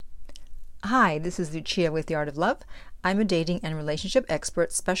Hi, this is Lucia with The Art of Love. I'm a dating and relationship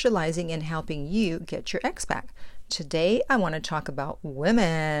expert specializing in helping you get your ex back. Today, I want to talk about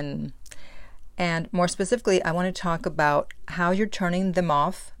women. And more specifically, I want to talk about how you're turning them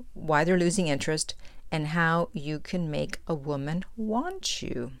off, why they're losing interest, and how you can make a woman want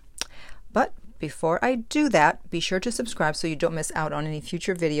you. But before I do that, be sure to subscribe so you don't miss out on any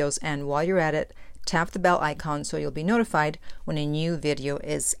future videos. And while you're at it, tap the bell icon so you'll be notified when a new video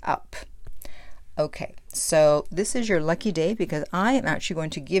is up. Okay, so this is your lucky day because I am actually going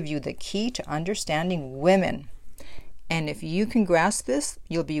to give you the key to understanding women. And if you can grasp this,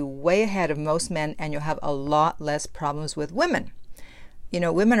 you'll be way ahead of most men and you'll have a lot less problems with women. You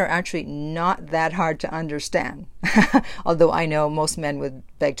know, women are actually not that hard to understand, although I know most men would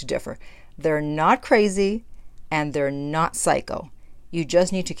beg to differ. They're not crazy and they're not psycho. You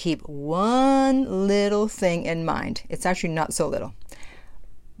just need to keep one little thing in mind. It's actually not so little.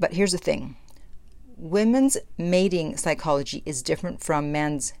 But here's the thing. Women's mating psychology is different from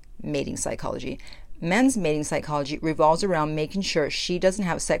men's mating psychology. Men's mating psychology revolves around making sure she doesn't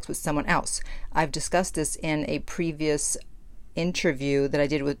have sex with someone else. I've discussed this in a previous interview that I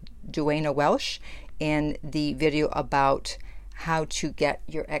did with Duana Welsh in the video about how to get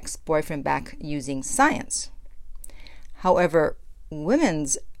your ex-boyfriend back using science. However,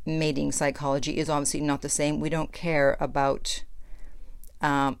 women's mating psychology is obviously not the same. We don't care about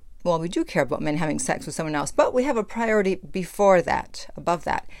well, we do care about men having sex with someone else, but we have a priority before that, above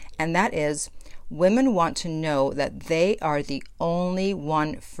that, and that is women want to know that they are the only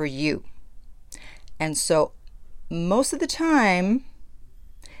one for you. And so most of the time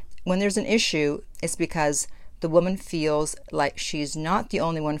when there's an issue, it's because the woman feels like she's not the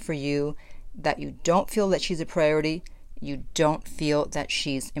only one for you, that you don't feel that she's a priority, you don't feel that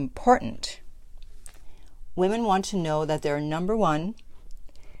she's important. Women want to know that they're number one,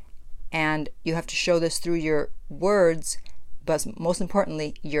 and you have to show this through your words, but most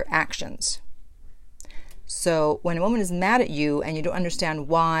importantly, your actions. So when a woman is mad at you and you don't understand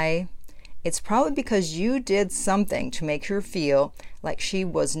why, it's probably because you did something to make her feel like she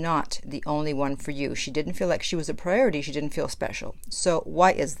was not the only one for you. She didn't feel like she was a priority. She didn't feel special. So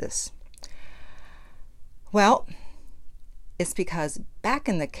why is this? Well, it's because back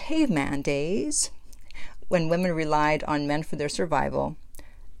in the caveman days, when women relied on men for their survival,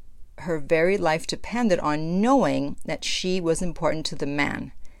 her very life depended on knowing that she was important to the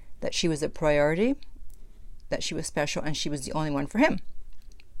man, that she was a priority, that she was special, and she was the only one for him.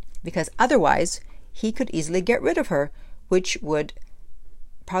 Because otherwise, he could easily get rid of her, which would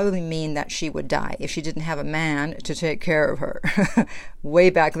probably mean that she would die if she didn't have a man to take care of her way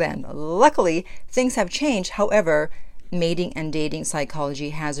back then. Luckily, things have changed. However, mating and dating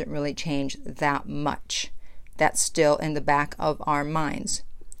psychology hasn't really changed that much. That's still in the back of our minds.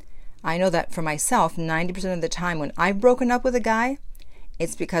 I know that for myself, 90% of the time when I've broken up with a guy,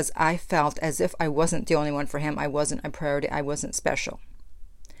 it's because I felt as if I wasn't the only one for him. I wasn't a priority. I wasn't special.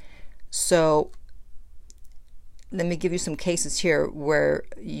 So let me give you some cases here where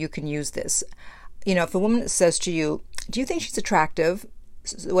you can use this. You know, if a woman says to you, do you think she's attractive?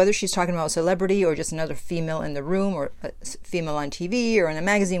 Whether she's talking about a celebrity or just another female in the room or a female on TV or in a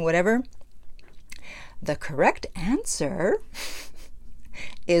magazine, whatever, the correct answer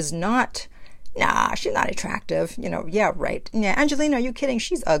is not, nah, she's not attractive. You know, yeah, right. Yeah, Angelina, are you kidding?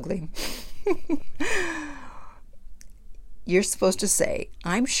 She's ugly. You're supposed to say,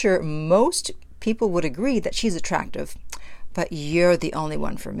 I'm sure most people would agree that she's attractive, but you're the only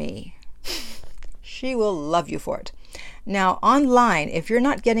one for me. She will love you for it. Now, online, if you're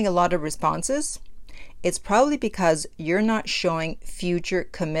not getting a lot of responses, it's probably because you're not showing future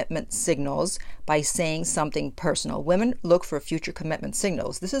commitment signals by saying something personal. Women look for future commitment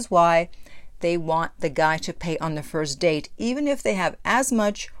signals. This is why they want the guy to pay on the first date, even if they have as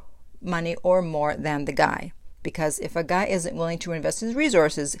much money or more than the guy. Because if a guy isn't willing to invest his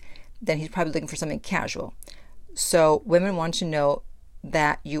resources, then he's probably looking for something casual. So women want to know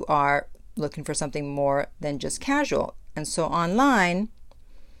that you are looking for something more than just casual. And so online,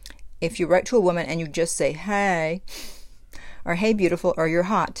 if you write to a woman and you just say, hey, or hey, beautiful, or you're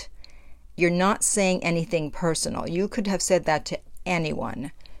hot, you're not saying anything personal. You could have said that to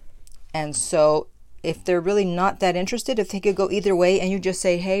anyone. And so if they're really not that interested, if they could go either way and you just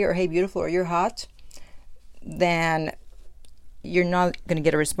say, hey, or hey, beautiful, or you're hot, then you're not going to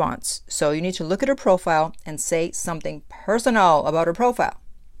get a response. So you need to look at her profile and say something personal about her profile.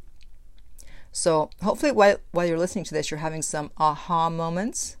 So hopefully while you're listening to this, you're having some aha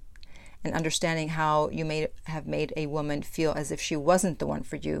moments and understanding how you may have made a woman feel as if she wasn't the one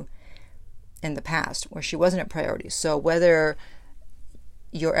for you in the past, or she wasn't a priority. So whether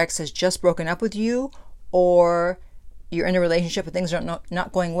your ex has just broken up with you, or you're in a relationship and things are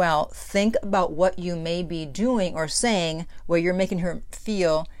not going well, think about what you may be doing or saying where you're making her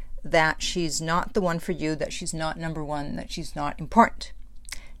feel that she's not the one for you, that she's not number one, that she's not important.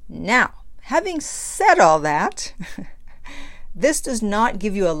 Now, having said all that, this does not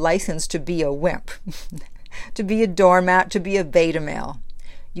give you a license to be a wimp, to be a doormat, to be a beta male.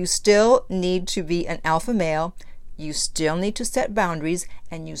 You still need to be an alpha male. You still need to set boundaries,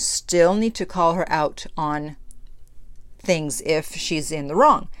 and you still need to call her out on things if she's in the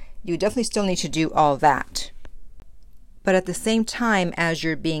wrong. You definitely still need to do all that. But at the same time as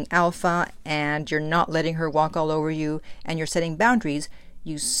you're being alpha and you're not letting her walk all over you and you're setting boundaries,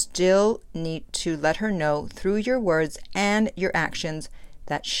 you still need to let her know through your words and your actions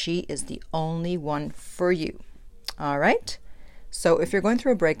that she is the only one for you. All right? So if you're going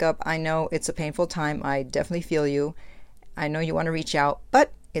through a breakup, I know it's a painful time. I definitely feel you. I know you want to reach out,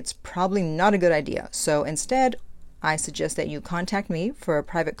 but it's probably not a good idea. So instead, I suggest that you contact me for a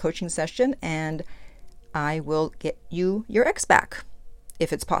private coaching session, and I will get you your ex back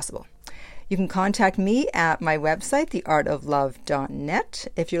if it's possible. You can contact me at my website, theartoflove.net.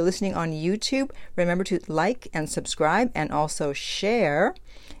 If you're listening on YouTube, remember to like and subscribe and also share.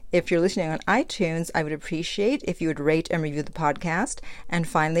 If you're listening on iTunes, I would appreciate if you would rate and review the podcast. And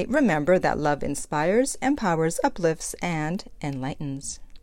finally, remember that love inspires, empowers, uplifts, and enlightens.